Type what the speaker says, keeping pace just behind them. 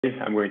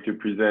I'm going to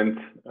present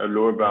a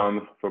lower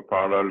bound for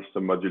parallel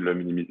submodular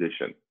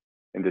minimization,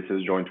 and this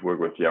is joint work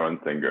with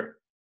Yaron Sanger.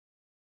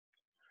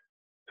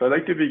 So I'd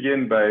like to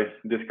begin by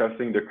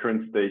discussing the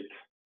current state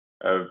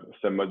of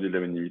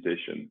submodular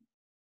minimization.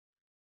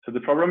 So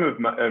the problem of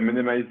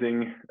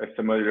minimizing a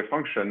submodular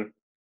function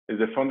is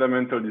a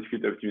fundamental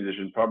discrete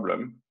optimization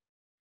problem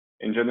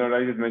and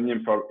generalizes many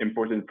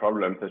important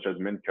problems such as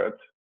min-cut,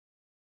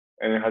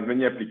 and it has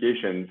many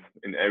applications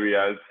in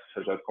areas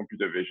such as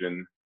computer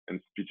vision and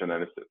speech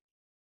analysis.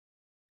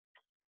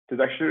 It is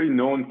actually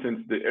known since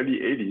the early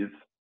 80s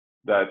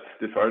that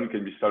this problem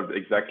can be solved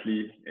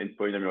exactly in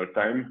polynomial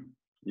time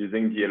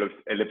using the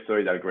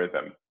ellipsoid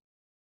algorithm.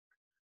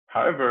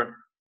 However,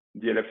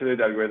 the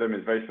ellipsoid algorithm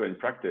is very slow in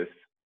practice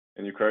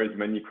and requires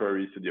many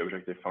queries to the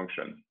objective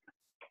function.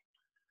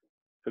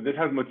 So this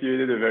has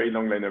motivated a very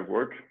long line of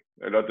work.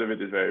 A lot of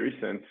it is very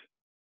recent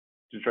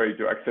to try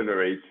to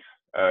accelerate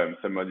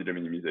submodular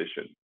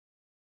minimization.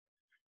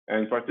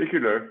 And in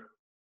particular,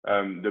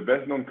 the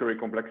best known query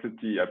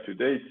complexity up to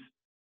date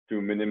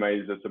to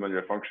minimize the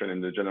submodular function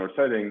in the general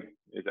setting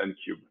is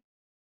n-cube.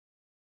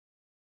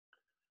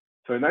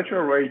 So a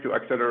natural way to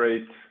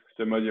accelerate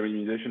submodular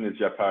minimization is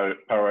via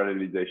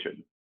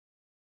parallelization.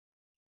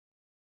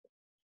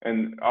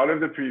 And all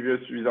of the previous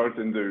results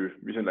in the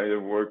recent line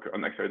of work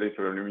on accelerated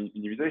submodular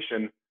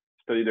minimization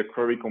study the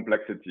query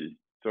complexity.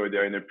 So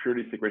they're in a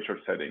purely sequential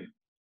setting.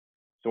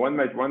 So one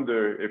might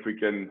wonder if we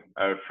can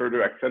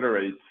further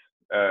accelerate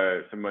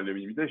submodular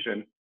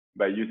minimization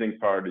by using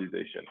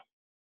parallelization.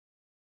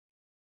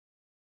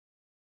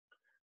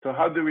 So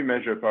how do we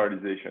measure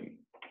parallelization?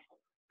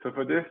 So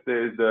for this,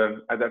 there is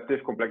the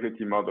adaptive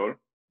complexity model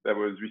that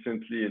was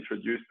recently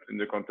introduced in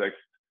the context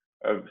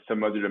of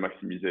submodular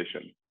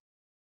maximization.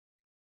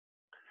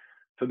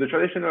 So the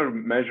traditional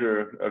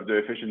measure of the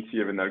efficiency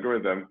of an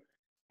algorithm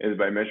is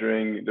by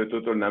measuring the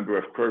total number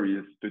of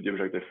queries to the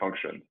objective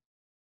function.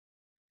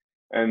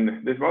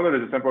 And this model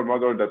is a simple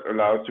model that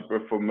allows to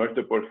perform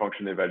multiple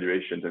function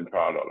evaluations in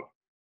parallel.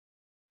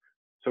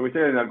 So we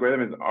say an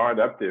algorithm is R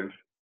adaptive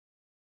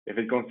if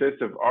it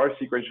consists of R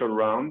sequential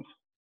rounds,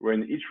 where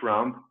in each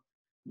round,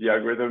 the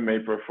algorithm may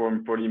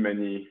perform pretty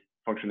many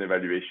function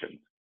evaluations.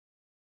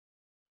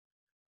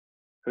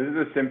 So this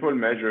is a simple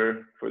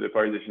measure for the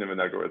parallelization of an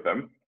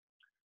algorithm.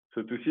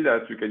 So to see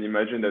that, we can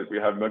imagine that we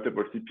have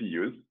multiple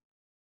CPUs,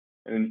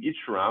 and in each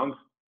round,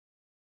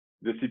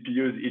 the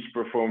CPUs each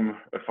perform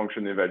a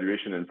function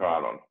evaluation in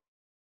parallel.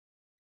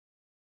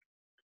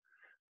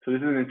 So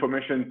this is an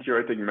information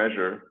theoretic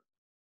measure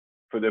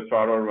for the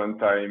parallel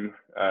runtime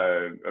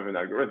of an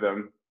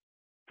algorithm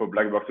for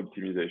black box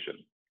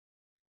optimization.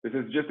 This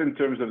is just in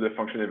terms of the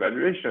function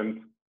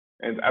evaluations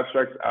and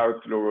abstracts out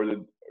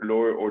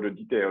lower order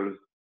details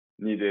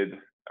needed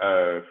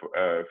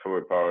for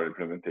a parallel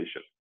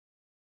implementation.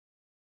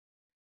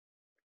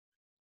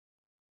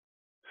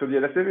 So the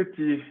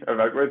adaptivity of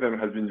algorithm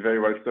has been very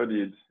well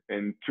studied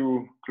in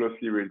two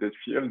closely related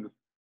fields,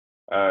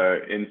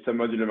 in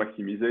submodular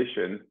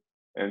maximization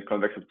and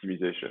convex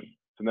optimization.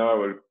 So now I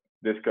will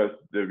discuss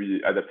the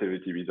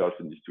adaptivity results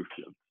in these two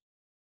fields.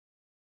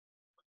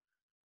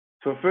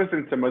 So first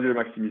in submodular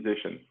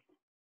maximization.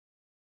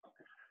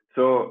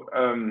 So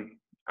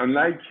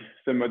unlike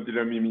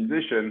submodular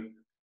minimization,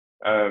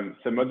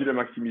 submodular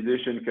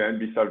maximization can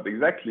be solved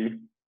exactly.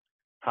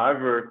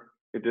 However,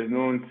 it is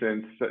known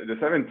since the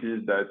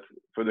 70s that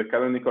for the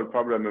canonical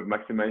problem of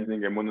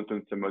maximizing a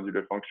monotone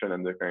submodular function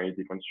under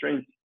finality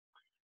constraints,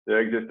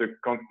 there exists a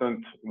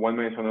constant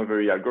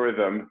 1-1/(e)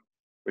 algorithm,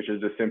 which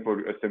is a simple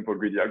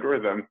greedy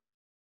algorithm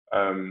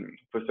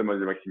for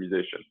submodular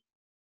maximization.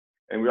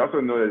 And we also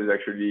know that it's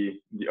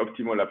actually the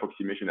optimal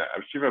approximation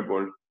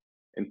achievable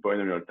in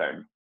polynomial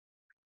time.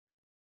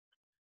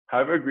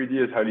 However, greedy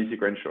is highly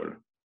sequential.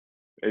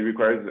 It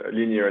requires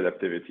linear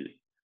adaptivity.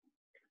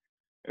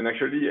 And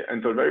actually,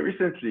 until very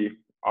recently,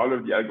 all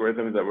of the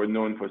algorithms that were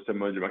known for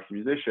submodular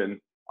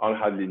maximization all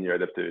had linear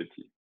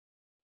adaptivity.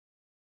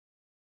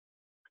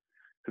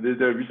 So there's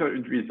a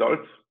recent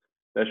results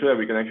that show that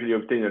we can actually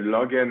obtain a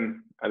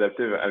log-n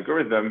adaptive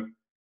algorithm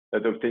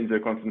that obtains a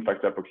constant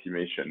factor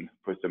approximation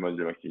for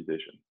submodular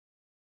maximization.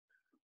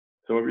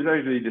 So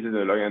precisely, this is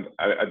a log-n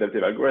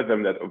adaptive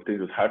algorithm that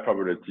obtains with high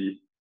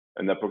probability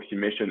an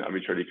approximation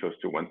arbitrarily close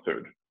to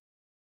 1/3.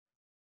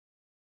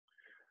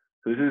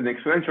 So this is an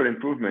exponential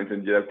improvement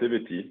in the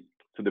adaptivity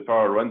to the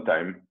parallel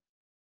runtime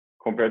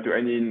compared to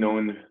any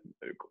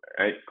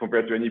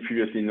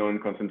previously known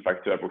constant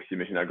factor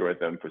approximation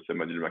algorithm for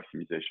submodular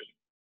maximization.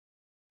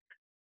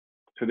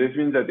 So this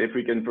means that if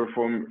we can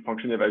perform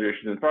function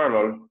evaluations in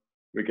parallel,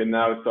 we can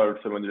now solve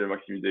submodular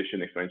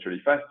maximization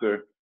exponentially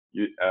faster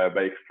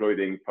by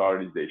exploiting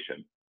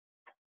parallelization.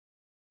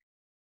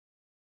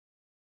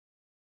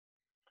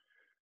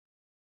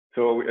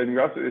 So, and it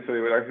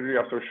was actually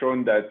also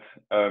shown that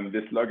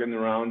this log-n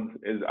round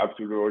is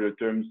absolute order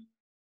terms,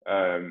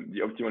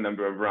 the optimal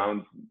number of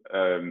rounds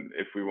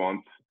if we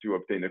want to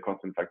obtain a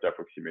constant factor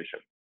approximation.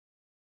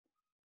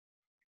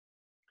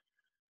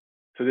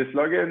 So this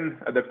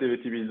log-n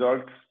adaptivity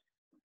result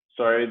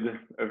started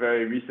a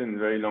very recent,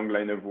 very long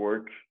line of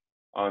work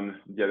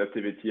on the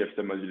adaptivity of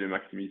submodular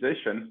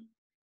maximization.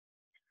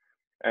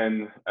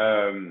 And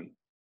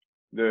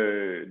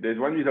there's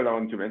one result I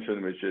want to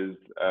mention, which is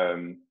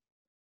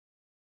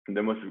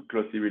the most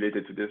closely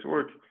related to this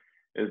work,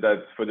 is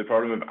that for the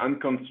problem of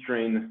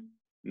unconstrained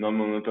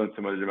non-monotone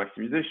submodular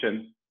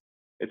maximization,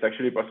 it's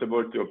actually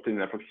possible to obtain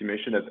an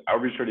approximation that's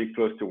arbitrarily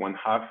close to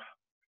 1/2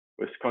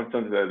 with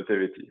constant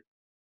adaptivity.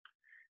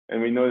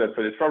 And we know that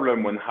for this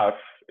problem, 1/2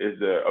 is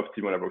the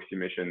optimal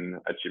approximation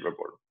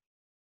achievable.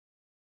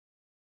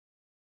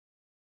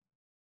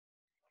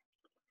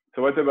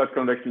 So what about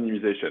convex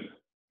minimization?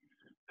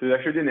 So there's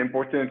actually an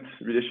important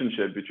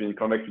relationship between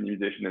convex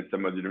minimization and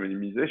submodular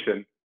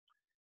minimization.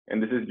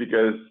 And this is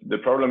because the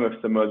problem of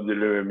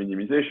submodular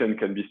minimization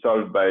can be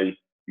solved by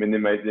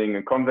minimizing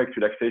a convex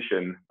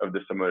relaxation of the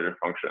submodular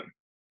function.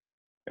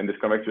 And this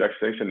convex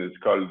relaxation is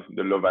called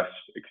the Lovász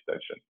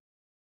extension.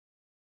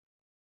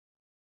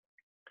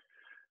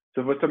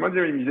 So for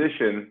submodular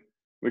minimization,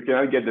 we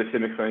cannot get the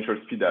same exponential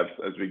speedups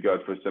as we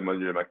got for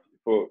submodular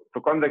for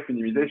convex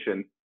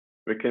minimization,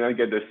 we cannot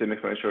get the same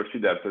exponential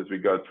speedups as we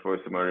got for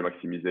submodular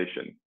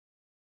maximization.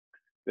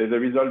 There's a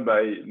result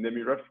by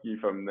Nemirovsky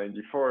from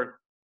 '94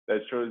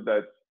 that shows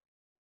that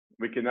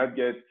we cannot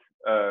get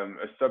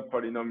a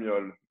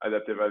sub-polynomial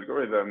adaptive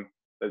algorithm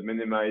that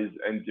minimizes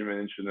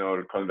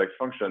n-dimensional convex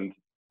functions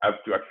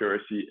up to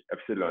accuracy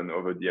epsilon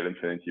over the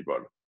L-infinity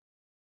ball.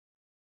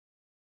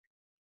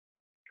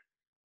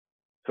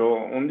 So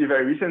only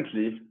very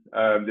recently,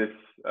 this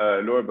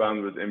lower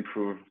bound was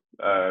improved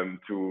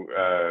to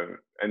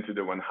n to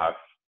the 1/2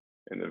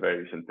 in a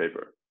very recent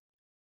paper.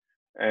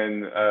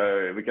 And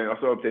we can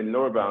also obtain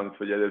lower bounds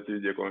for the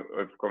adaptivity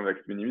of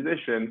convex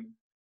minimization,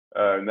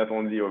 not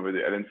only over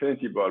the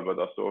L-infinity ball, but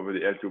also over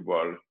the L2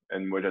 ball,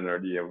 and more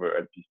generally over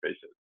LP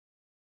spaces.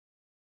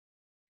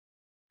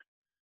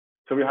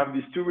 So we have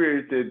these two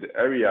related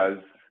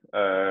areas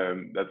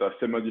that are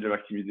submodular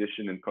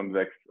maximization and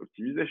convex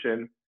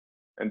optimization,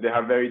 and they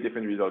have very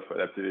different results for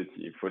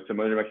adaptivity. For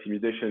submodular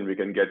maximization, we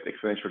can get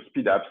exponential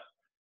speedups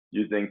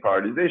using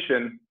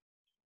parallelization,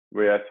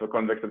 whereas for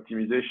convex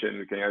optimization,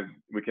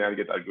 we cannot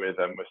get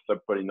algorithm with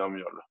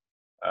sub-polynomial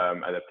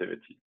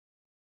adaptivity.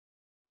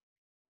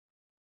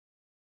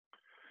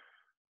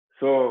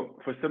 So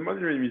for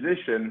submodular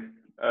minimization,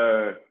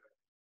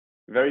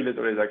 very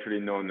little is actually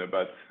known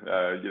about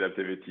the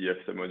adaptivity of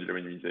submodular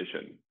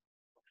minimization.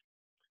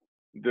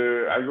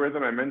 The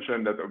algorithm I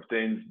mentioned that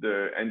obtains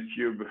the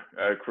n-cube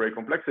query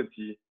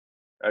complexity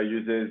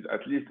uses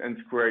at least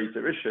n²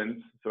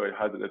 iterations, so it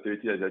has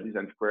adaptivity as at least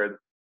n².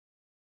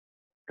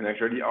 And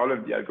actually, all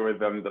of the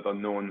algorithms that are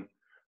known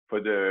for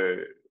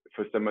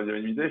submodular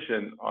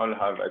minimization all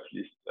have at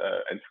least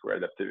n²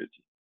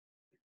 adaptivity.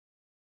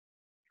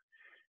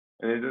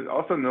 And it is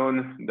also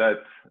known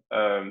that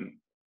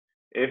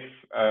if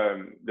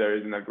there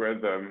is an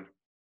algorithm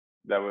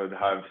that would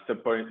have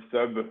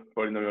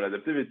sub-polynomial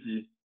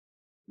adaptivity,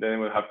 then it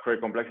will have query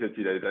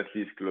complexity that is at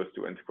least close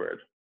to n².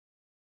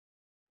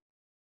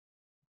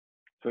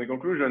 So in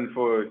conclusion,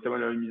 for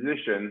submodular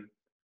minimization,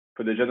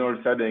 for the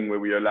general setting where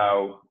we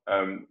allow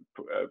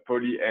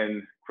poly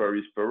n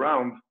queries per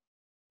round,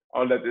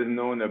 all that is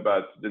known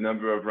about the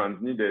number of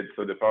rounds needed,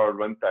 so the power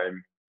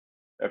runtime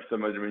of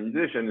submodular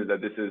minimization, is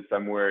that this is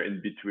somewhere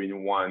in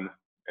between 1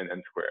 and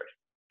n².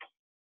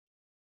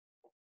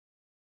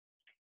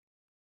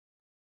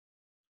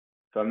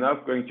 So I'm now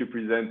going to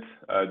present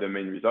the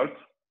main results.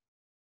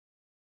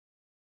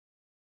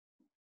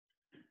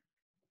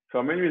 So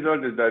our main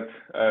result is that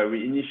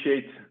we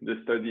initiate the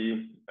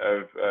study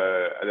of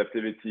the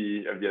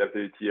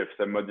adaptivity of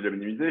submodular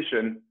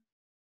minimization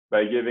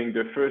by giving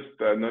the first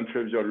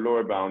non-trivial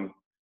lower bound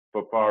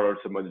for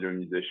parallel submodular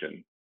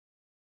minimization.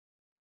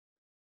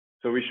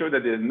 So we show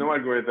that there is no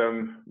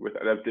algorithm with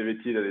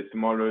adaptivity that is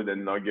smaller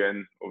than log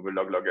n over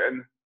log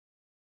n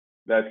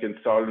that can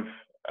solve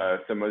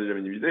submodular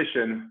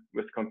minimization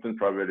with constant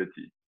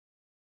probability.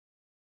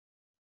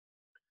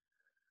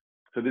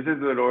 So this is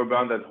the lower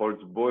bound that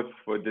holds both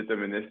for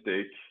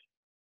deterministic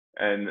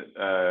and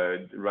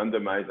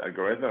randomized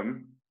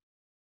algorithm.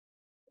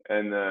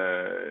 And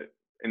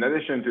in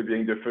addition to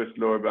being the first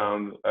lower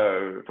bound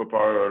for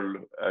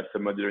parallel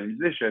submodular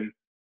minimization,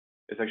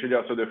 it's actually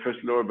also the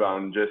first lower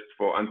bound just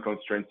for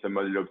unconstrained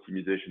submodular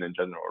optimization in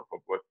general, for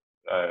both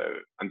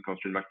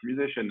unconstrained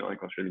maximization or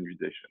unconstrained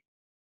minimization.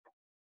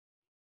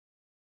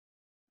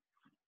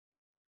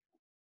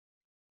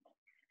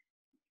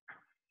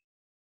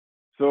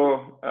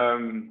 So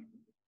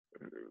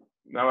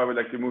now I would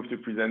like to move to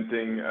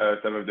presenting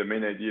some of the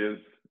main ideas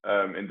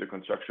in the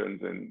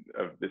constructions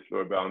of this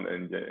lower bound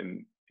and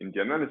in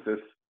the analysis.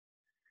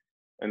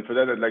 And for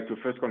that, I'd like to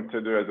first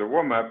consider as a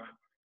warm-up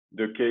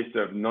the case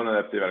of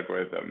non-adaptive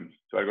algorithms,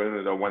 so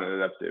algorithms that are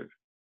one-adaptive.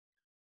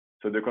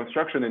 So the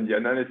construction in the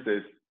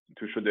analysis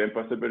to show the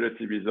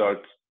impossibility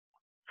result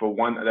for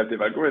one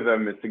adaptive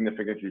algorithm is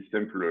significantly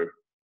simpler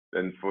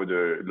than for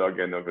the log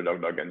n over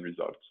log n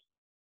result.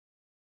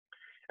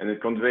 And it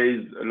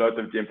conveys a lot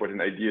of the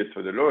important ideas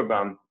for the lower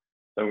bound.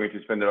 So I'm going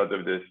to spend a lot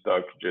of this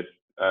talk just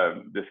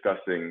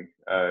discussing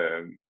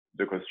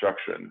the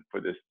construction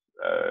for this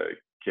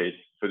case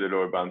for the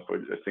lower bound for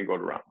a single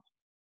round.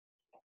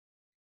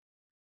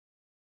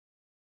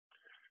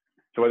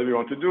 So what do we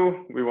want to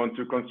do? We want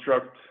to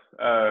construct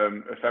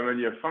a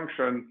family of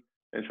functions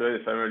and show that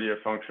the family of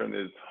function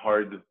is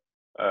hard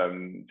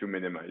to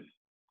minimize.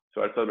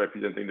 So I'll start by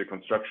presenting the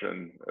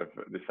construction of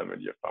this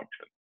family of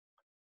functions.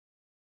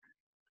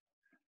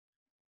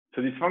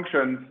 So these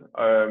functions,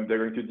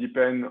 they're going to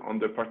depend on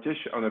the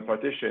partition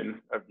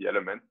of the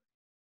element.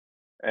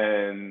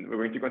 And we're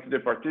going to consider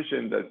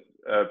partition that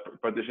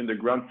partition the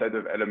ground set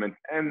of element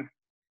n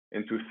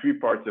into 3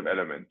 parts of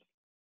elements,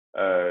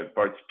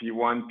 parts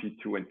P1,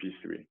 P2, and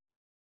P3.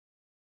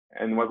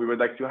 And what we would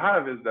like to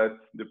have is that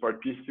the part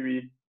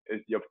P3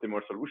 is the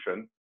optimal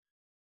solution.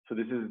 So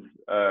this is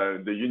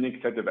the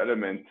unique set of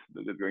elements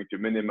that is going to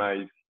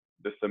minimize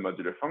the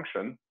submodular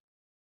function.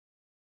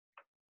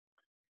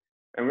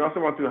 And we also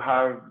want to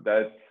have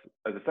that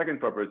as a second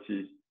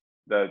property,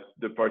 that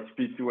the parts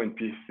P2 and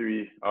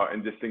P3 are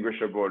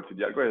indistinguishable to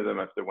the algorithm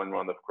after 1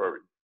 round of query.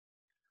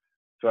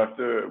 So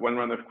after 1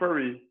 round of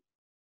query,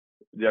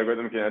 the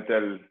algorithm can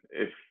tell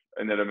if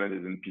an element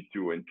is in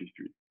P2 and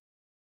P3.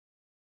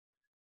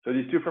 So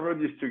these 2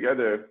 properties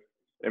together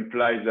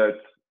implies that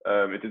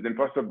it is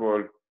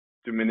impossible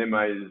to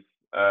minimize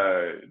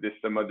this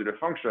submodular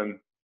function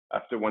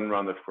after 1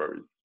 round of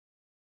queries.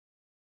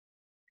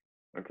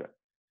 Okay.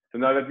 So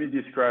now let me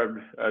describe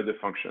the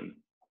function.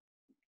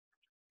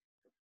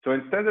 So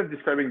instead of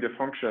describing the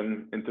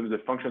function in terms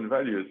of function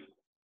values,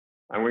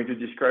 I'm going to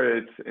describe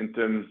it in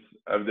terms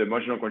of the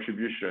marginal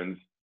contributions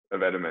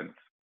of elements.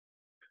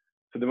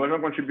 So the marginal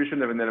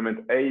contribution of an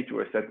element A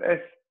to a set S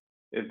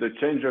is the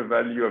change of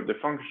value of the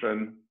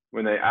function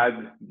when I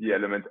add the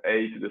element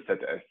A to the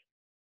set S.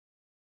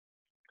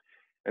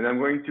 And I'm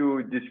going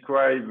to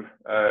describe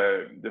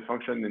the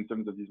function in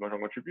terms of these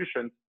marginal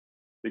contributions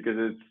because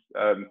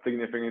it's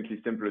significantly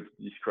simpler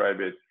to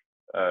describe it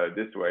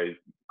this way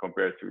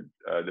compared to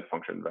the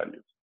function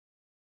values.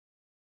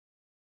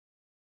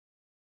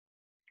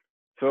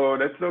 So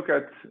let's look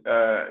at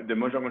the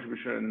marginal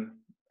contribution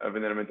of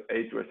an element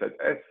A to a set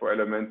S for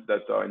elements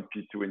that are in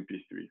P2 and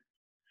P3.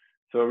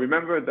 So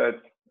remember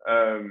that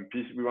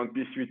we want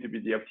P3 to be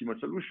the optimal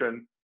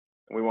solution,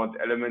 and we want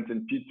elements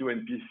in P2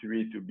 and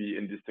P3 to be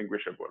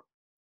indistinguishable.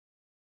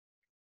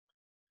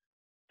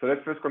 So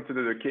let's first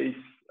consider the case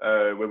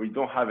where we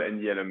don't have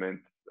any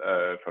elements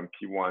from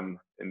P1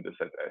 in the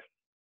set S.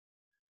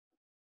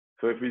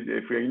 So if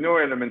we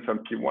ignore elements from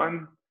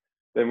P1,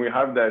 then we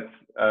have that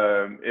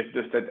if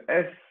the set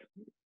S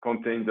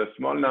contains a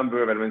small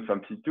number of elements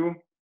from P2,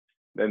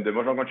 then the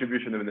marginal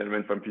contribution of an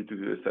element from P2 to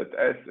the set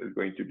S is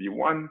going to be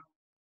 1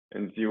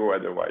 and 0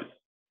 otherwise.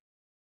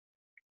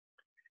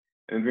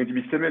 And it's going to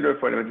be similar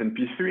for elements in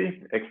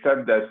P3,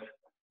 except that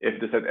if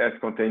the set S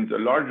contains a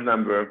large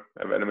number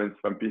of elements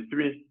from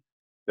P3,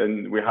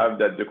 then we have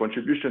that the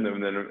contribution of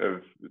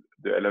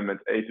the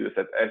element A to the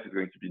set S is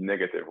going to be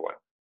 -1.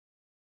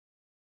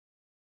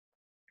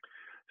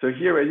 So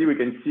here already we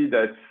can see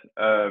that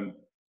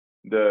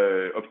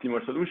the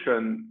optimal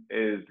solution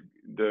is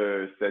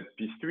the set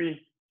P3,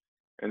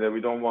 and that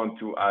we don't want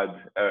to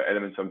add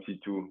elements from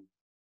P2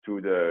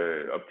 to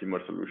the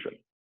optimal solution.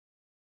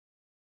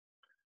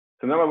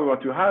 So now what we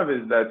want to have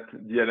is that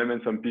the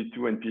elements from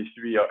P2 and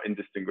P3 are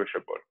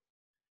indistinguishable.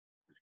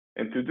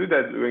 And to do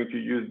that, we're going to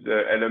use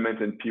the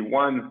element in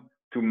P1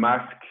 to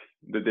mask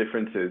the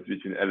differences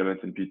between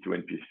elements in P2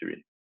 and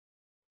P3.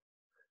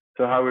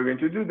 So how we're going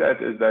to do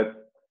that is that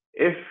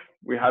if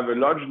we have a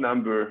large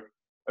number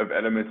of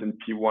elements in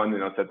P1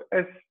 in our set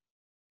S,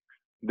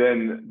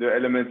 then the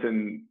elements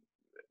in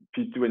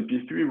P2 and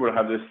P3 will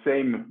have the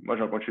same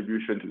marginal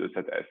contribution to the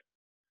set S.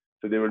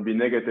 So they will be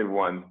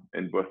 -1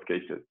 in both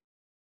cases.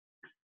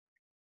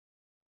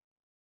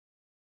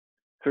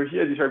 So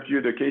here I describe to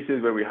you the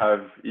cases where we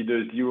have either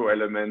 0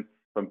 elements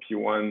from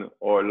P1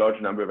 or a large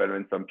number of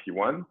elements from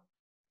P1.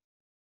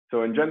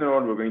 So in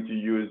general, we're going to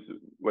use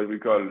what we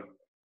call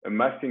a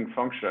masking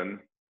function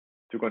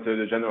to consider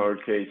the general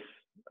case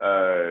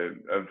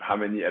of how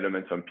many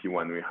elements from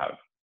P1 we have.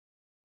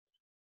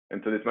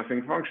 And so this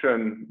masking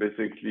function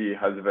basically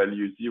has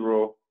value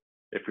 0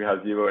 if we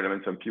have 0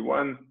 elements from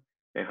P1,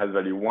 and has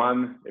value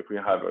 1 if we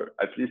have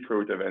at least square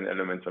root of n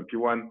elements from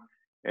P1,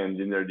 and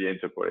linearly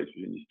interpolates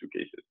between these 2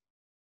 cases.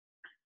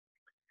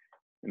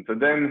 And so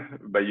then,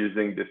 by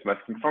using this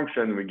masking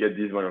function, we get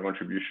these marginal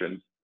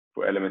contributions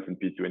for elements in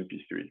P2 and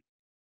P3.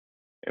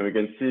 And we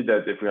can see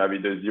that if we have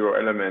either 0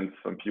 elements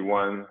from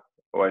P1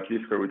 or at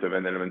least square root of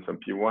n elements from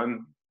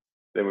P1,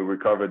 then we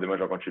recover the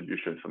marginal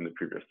contributions from the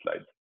previous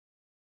slide.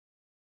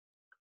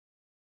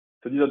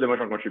 So these are the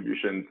marginal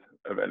contributions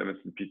of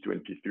elements in P2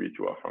 and P3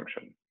 to our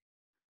function.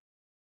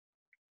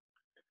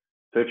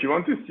 So if you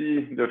want to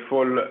see the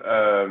full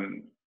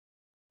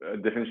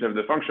definition of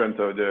the function,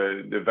 so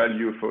the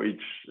value for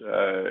each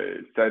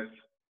set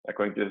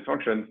according to this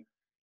function,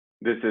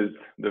 this is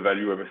the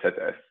value of a set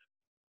S.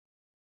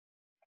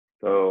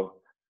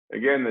 So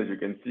again, as you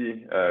can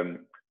see,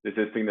 this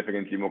is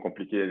significantly more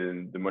complicated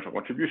than the marginal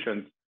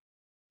contributions.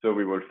 So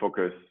we will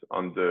focus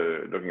on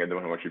looking at the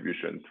marginal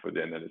contributions for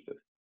the analysis.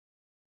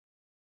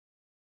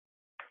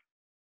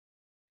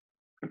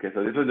 Okay,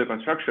 so this was the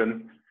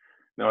construction.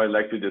 Now I'd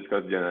like to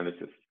discuss the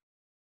analysis.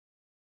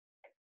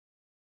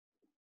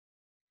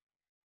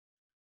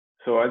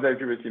 So as I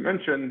previously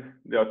mentioned,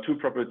 there are two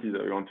properties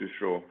that we want to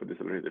show for this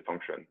associative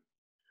function.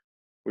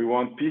 We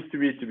want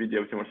P3 to be the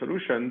optimal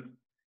solution,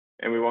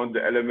 and we want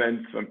the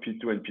elements from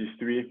P2 and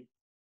P3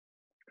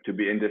 to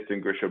be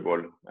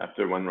indistinguishable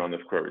after one round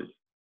of queries.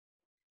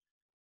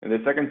 And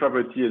the second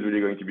property is really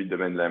going to be the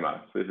main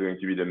lemma. So this is going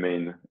to be the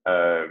main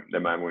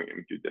lemma I'm going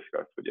to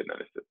discuss for the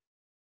analysis.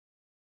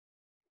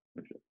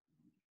 Okay.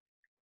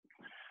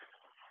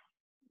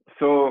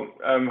 So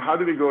how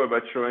do we go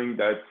about showing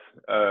that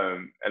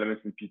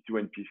elements in P2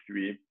 and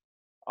P3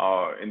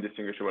 are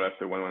indistinguishable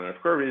after one round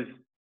of queries?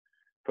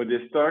 For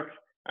this talk,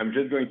 I'm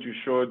just going to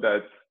show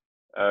that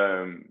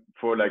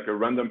for like a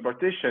random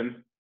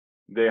partition,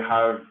 they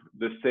have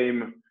the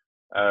same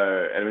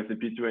elements in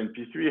P2 and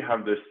P3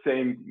 have the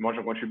same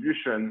marginal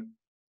contribution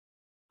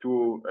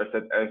to a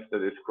set S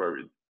that is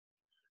queried.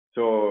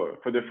 So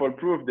for the full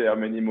proof, there are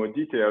many more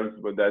details,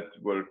 but that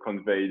will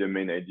convey the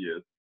main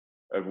ideas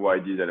of why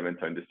these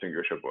elements are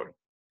indistinguishable.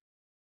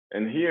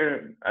 And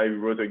here I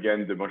wrote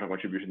again the marginal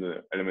contribution of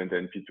the element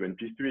in P2 and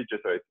P3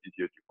 just so it's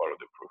easier to follow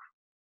the proof.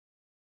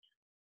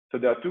 So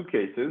there are two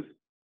cases.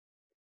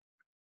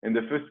 In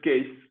the first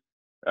case,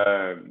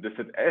 the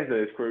set S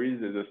that is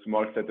queried is a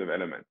small set of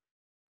elements.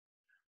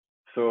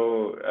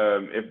 So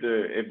if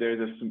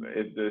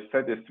the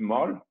set is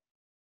small,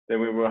 then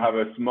we will have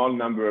a small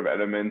number of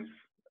elements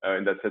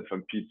in that set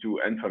from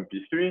P2 and from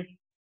P3.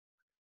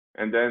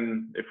 And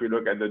then if we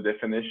look at the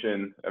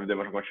definition of the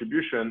marginal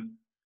contribution,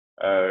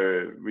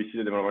 we see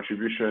that the marginal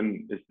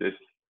contribution is this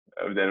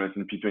of the elements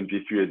in P2 and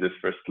P3 is this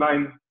first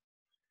line.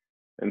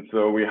 And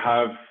so we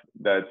have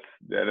that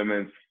the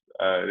elements,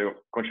 the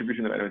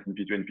contribution of elements in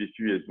P2 and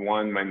P3 is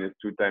 1 minus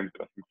 2 times the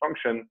masking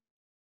function.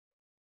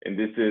 And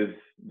this is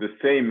the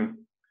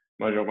same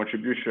marginal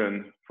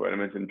contribution for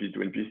elements in P2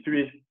 and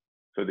P3,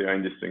 so they are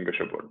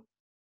indistinguishable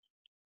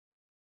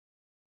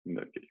in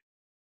that case.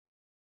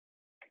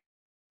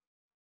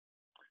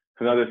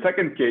 So now the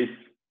second case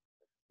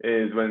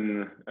is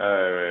when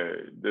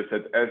the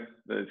set S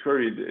that is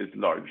queried is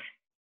large.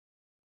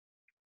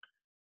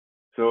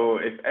 So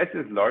if S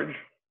is large,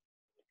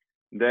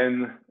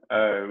 then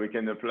we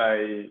can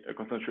apply a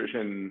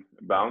concentration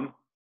bound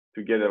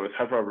together with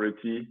high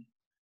probability.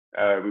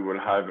 We will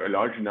have a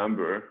large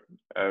number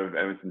of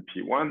elements in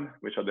P1,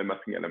 which are the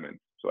masking elements,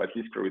 so at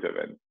least square root of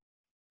n.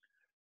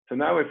 So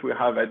now if we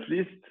have at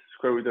least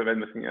square root of n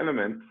masking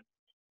elements,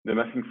 the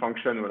masking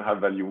function will have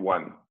value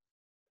 1.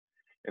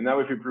 And now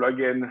if we plug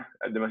in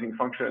the masking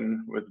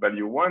function with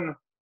value 1,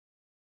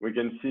 we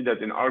can see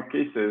that in our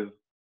cases,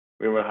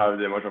 we will have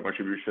the marginal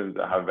contributions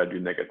that have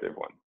value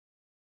 -1.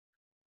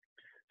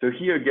 So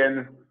here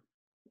again,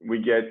 we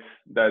get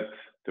that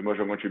the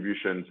marginal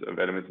contributions of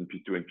elements in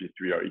P2 and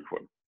P3 are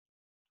equal.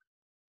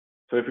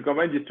 So if we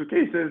combine these two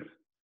cases,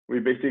 we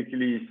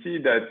basically see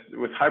that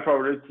with high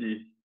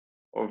probability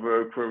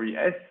over query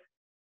S,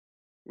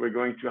 we're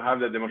going to have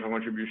that the marginal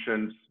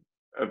contributions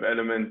of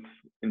elements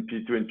in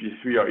P2 and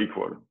P3 are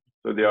equal.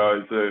 So they are,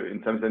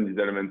 in some sense, these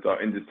elements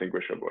are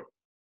indistinguishable.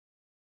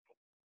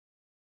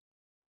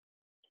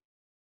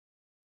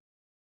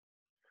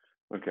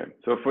 Okay,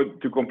 so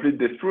to complete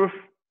this proof,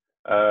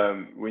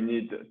 we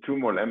need two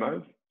more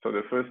lemmas. So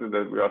the first is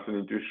that we also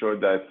need to show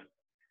that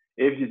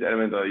if these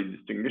elements are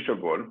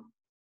indistinguishable,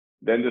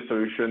 then the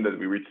solution that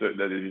we reach,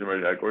 that is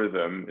general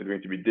algorithm, is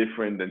going to be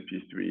different than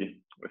P3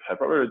 with high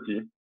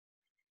probability.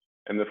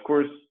 And of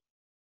course,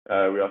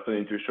 we also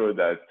need to show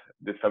that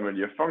this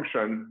family of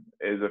function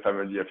is a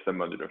family of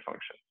submodular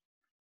functions.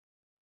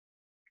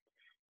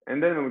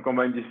 And then when we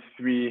combine these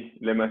three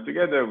lemmas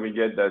together, we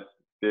get that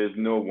there's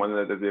no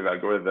one-additive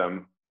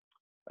algorithm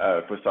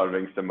for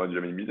solving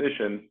submodular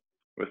minimization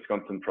with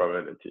constant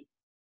probability.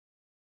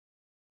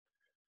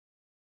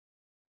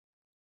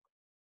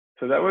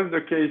 So that was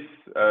the case,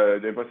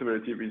 the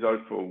possibility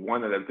result for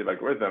one adaptive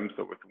algorithm,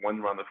 so with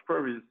one round of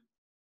queries.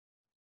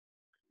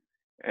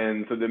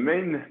 And so the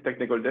main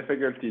technical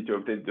difficulty to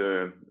obtain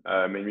the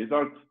main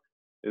result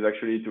is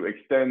actually to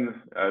extend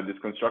this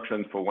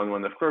construction for one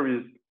round of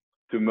queries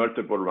to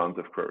multiple rounds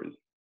of queries.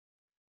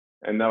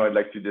 And now I'd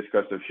like to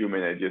discuss a few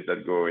main ideas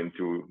that go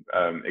into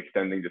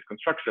extending this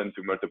construction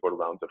to multiple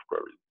rounds of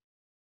queries.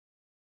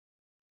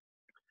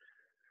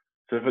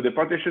 So for the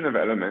partition of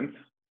elements,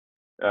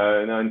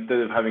 now instead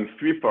of having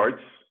 3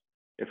 parts,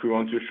 if we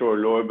want to show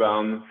a lower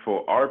bound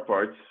for R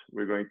parts,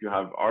 we're going to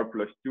have R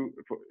plus 2.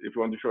 If we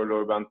want to show a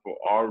lower bound for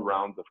R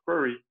rounds of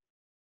query,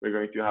 we're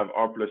going to have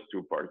R plus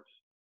 2 parts.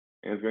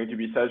 And it's going to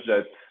be such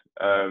that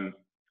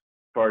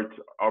part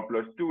R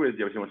plus 2 is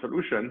the optimal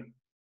solution.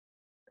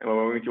 And what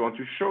we're going to want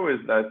to show is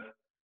that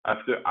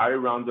after I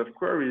rounds of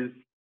queries,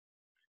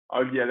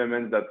 all the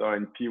elements that are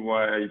in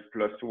PY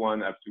plus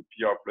 1 up to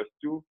PR plus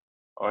 2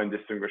 are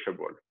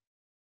indistinguishable.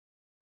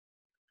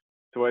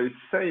 So what it's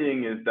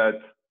saying is that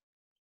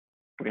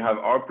we have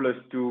R plus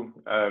 2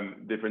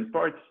 different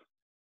parts,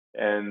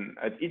 and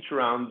at each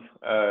round,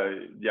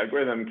 the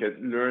algorithm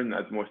can learn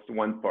at most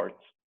 1 part.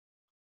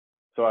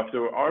 So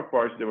after our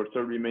parts, there will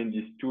still remain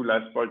these two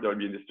last parts that will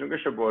be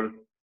indistinguishable,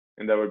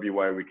 and that will be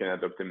why we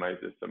cannot optimize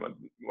this,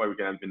 why we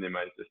cannot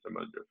minimize the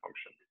submodular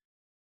function.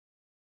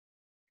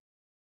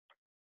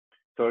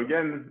 So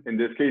again, in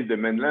this case, the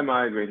main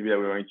lemma is going to be that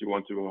we're going to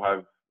want to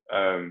have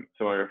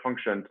submodular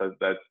function such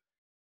that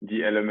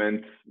the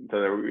elements, so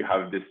that we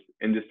have this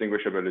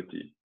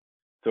indistinguishability.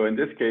 So in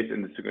this case,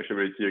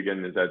 indistinguishability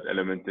again is that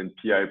elements in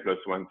pi plus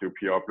 1 through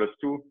pr plus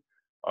 2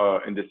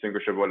 are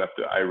indistinguishable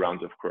after I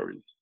rounds of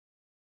queries.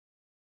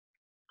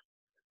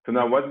 So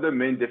now what's the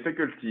main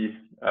difficulty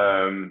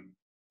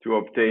to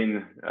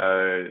obtain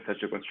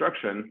such a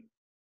construction?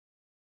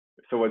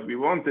 So what we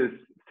want is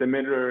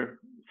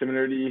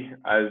similarly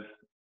as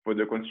for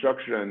the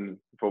construction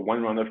for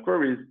one round of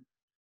queries,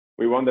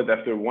 we want that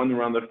after one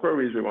round of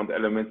queries, we want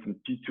elements in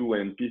P2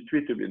 and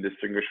P3 to be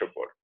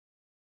indistinguishable.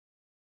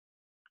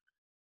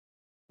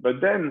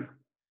 But then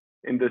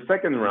in the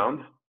second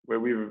round, where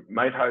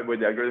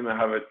the algorithm might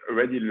have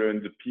already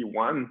learned the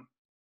P1,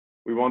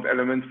 we want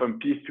elements from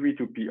P3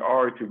 to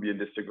PR to be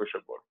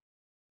indistinguishable.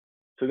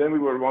 So then we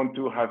will want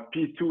to have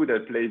P2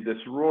 that plays this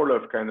role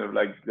of kind of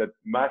like that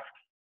masks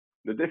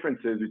the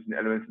differences between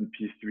elements in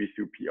P3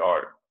 through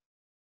PR.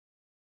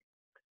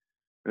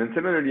 And then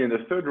similarly, in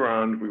the third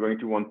round, we're going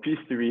to want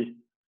P3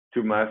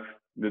 to mask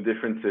the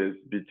differences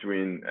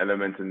between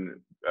elements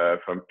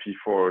from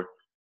P4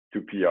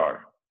 to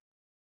PR.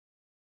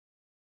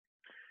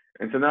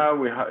 And so now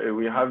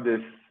we have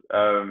this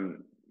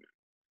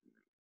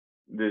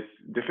this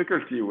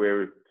difficulty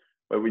where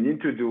what we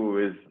need to do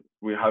is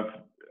we have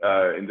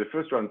in the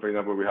first round, for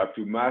example, we have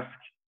to mask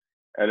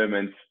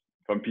elements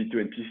from P2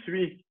 and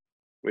P3,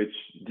 which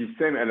these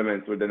same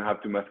elements will then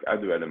have to mask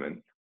other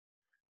elements.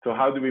 So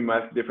how do we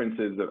mask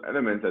differences of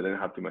elements that then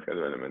have to mask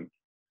other elements?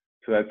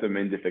 So that's the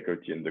main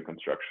difficulty in the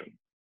construction.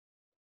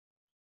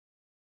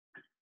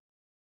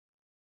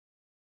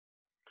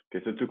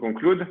 Okay, so to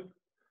conclude,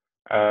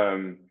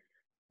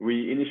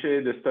 we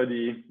initiated the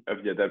study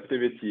of the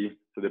adaptivity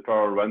to the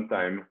power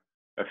runtime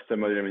of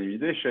submodular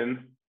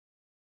minimization,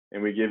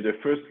 and we gave the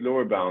first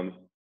lower bound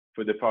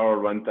for the power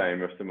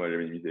runtime of submodular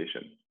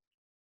minimization.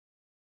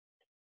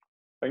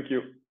 Thank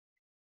you.